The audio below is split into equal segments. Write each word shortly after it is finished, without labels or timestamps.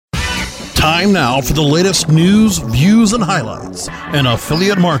Time now for the latest news, views, and highlights in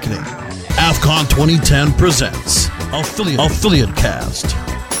affiliate marketing. AFCON 2010 presents Affiliate Cast.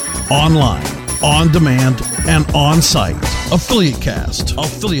 Online, on demand, and on site. Affiliate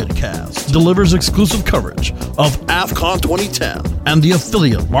Cast delivers exclusive coverage of AFCON 2010 and the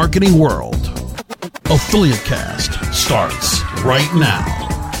affiliate marketing world. Affiliate Cast starts right now.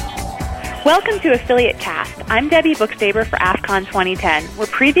 Welcome to Affiliate Cast. I'm Debbie Bookstaber for AFCON 2010. We're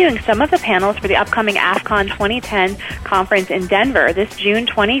previewing some of the panels for the upcoming AFCON 2010 conference in Denver this June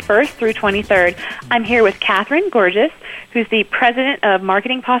 21st through 23rd. I'm here with Catherine Gorgas, who's the president of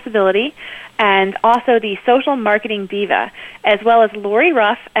Marketing Possibility and also the Social Marketing Diva, as well as Lori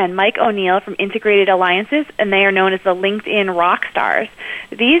Ruff and Mike O'Neill from Integrated Alliances, and they are known as the LinkedIn Rock Stars.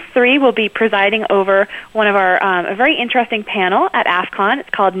 These three will be presiding over one of our a very interesting panel at AFCON. It's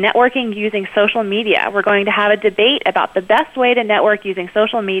called Networking Using Social Media. We're going to have a debate about the best way to network using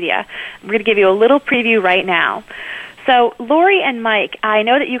social media. We're going to give you a little preview right now. So, Lori and Mike, I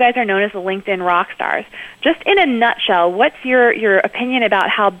know that you guys are known as the LinkedIn Rock Stars. Just in a nutshell, what's your opinion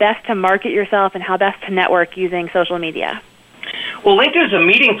about how best to market yourself and how best to network using social media? Well, LinkedIn is a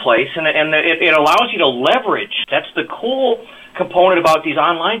meeting place, and it allows you to leverage. That's the cool component about these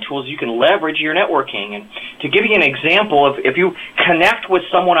online tools. You can leverage your networking. And to give you an example, if you connect with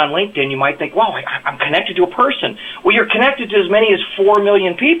someone on LinkedIn, you might think, wow, I'm connected to a person. Well, you're connected to as many as 4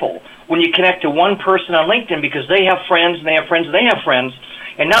 million people when you connect to one person on LinkedIn, because they have friends, and they have friends, and they have friends.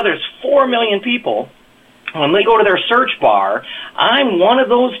 And now there's 4 million people. When they go to their search bar, I'm one of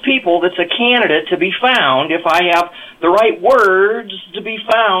those people that's a candidate to be found if I have the right words to be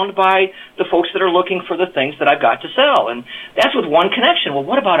found by the folks that are looking for the things that I've got to sell. And that's with one connection. Well,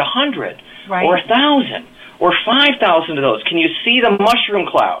 what about 100 right. or 1,000 or 5,000 of those? Can you see the mushroom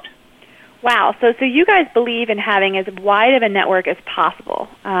cloud? Wow. So you guys believe in having as wide of a network as possible.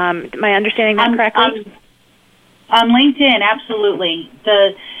 Am I understanding that correctly? On LinkedIn, absolutely.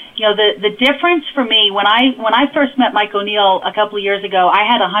 The difference for me, when I first met Mike O'Neill a couple of years ago, I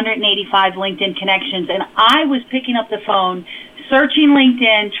had 185 LinkedIn connections, and I was picking up the phone, searching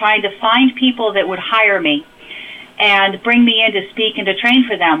LinkedIn, trying to find people that would hire me and bring me in to speak and to train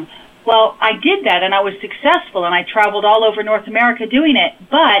for them. Well, I did that, and I was successful, and I traveled all over North America doing it.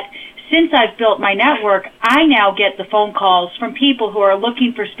 But since I've built my network, I now get the phone calls from people who are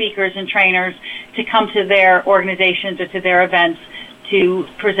looking for speakers and trainers to come to their organizations or to their events to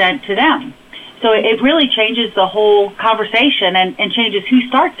present to them. So it really changes the whole conversation and changes who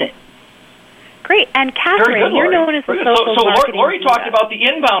starts it. Great. And Catherine, you're known as the social marketing Lori talked about the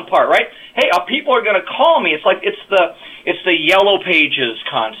inbound part, right? Hey, people are going to call me. It's like it's the Yellow Pages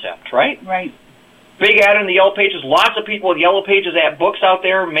concept, right? Right. Big ad in the Yellow Pages. Lots of people with Yellow Pages books out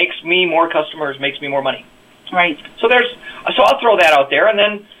there. Makes me more customers. Makes me more money. Right. So I'll throw that out there, and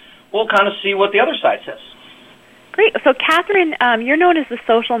then we'll kind of see what the other side says. Great. So, Catherine, you're known as the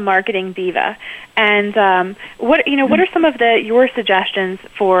Social Marketing Diva, and what are some of your suggestions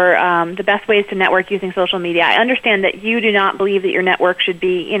for the best ways to network using social media? I understand that you do not believe that your network should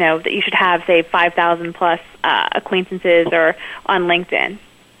be, that you should have, say, 5,000 plus acquaintances or on LinkedIn.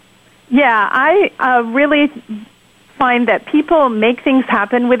 Yeah, I really find that people make things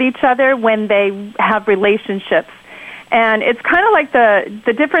happen with each other when they have relationships, and it's kind of like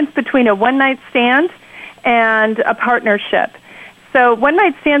the difference between a one-night stand and a partnership. So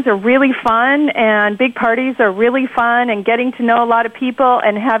one-night stands are really fun, and big parties are really fun, and getting to know a lot of people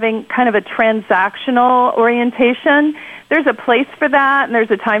and having kind of a transactional orientation. There's a place for that, and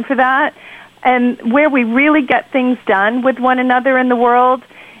there's a time for that. And where we really get things done with one another in the world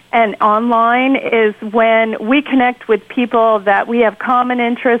and online is when we connect with people that we have common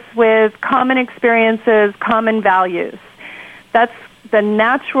interests with, common experiences, common values. That's the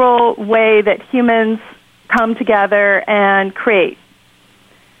natural way that humans come together and create.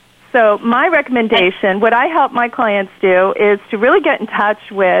 So my recommendation, what I help my clients do, is to really get in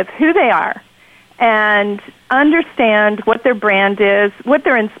touch with who they are and understand what their brand is, what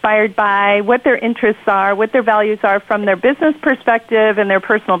they're inspired by, what their interests are, what their values are from their business perspective and their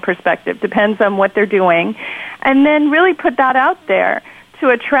personal perspective. Depends on what they're doing. And then really put that out there to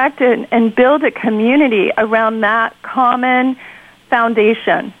attract and build a community around that common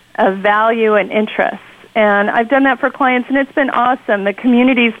foundation of value and interest. And I've done that for clients, and it's been awesome. The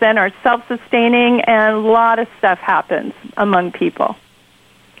communities then are self-sustaining, and a lot of stuff happens among people.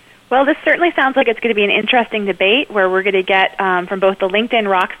 Well, this certainly sounds like it's going to be an interesting debate where we're going to get from both the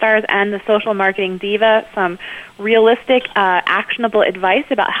LinkedIn rock stars and the social marketing diva some realistic, actionable advice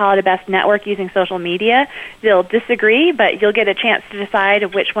about how to best network using social media. They'll disagree, but you'll get a chance to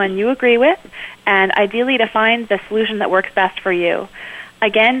decide which one you agree with and ideally to find the solution that works best for you.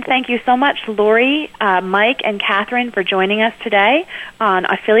 Again, thank you so much, Lori, Mike, and Catherine for joining us today on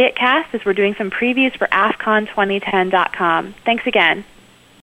Affiliate Cast as we're doing some previews for AFCON2010.com. Thanks again.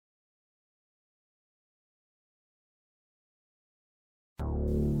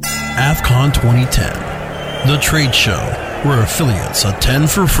 AFCON 2010, the trade show where affiliates attend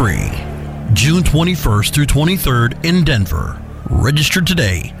for free. June 21st through 23rd in Denver. Register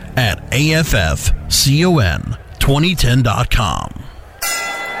today at AFFCON2010.com.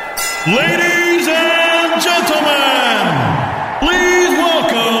 Ladies and gentlemen, please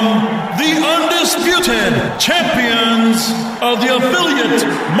welcome the undisputed champions of the affiliate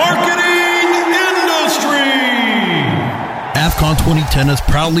marketing industry. AFCON 2010 is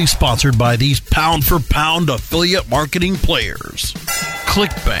proudly sponsored by these pound-for-pound affiliate marketing players.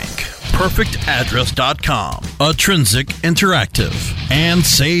 ClickBank, PerfectAddress.com, Intrinsic Interactive, and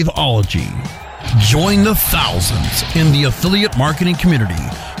Saveology. Join the thousands in the affiliate marketing community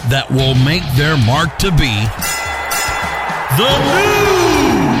that will make their mark to be the new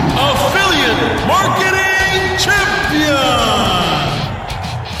affiliate marketing champion.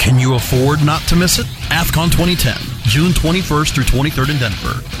 Can you afford not to miss it? AFCON 2010, June 21st through 23rd in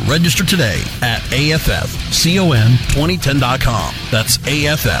Denver. Register today at AFFCON2010.com. That's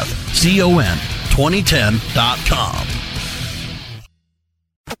AFFCON2010.com.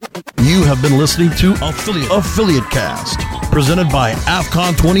 You have been listening to Affiliate Cast, presented by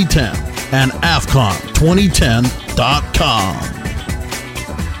AFCON 2010 and AFCON2010.com.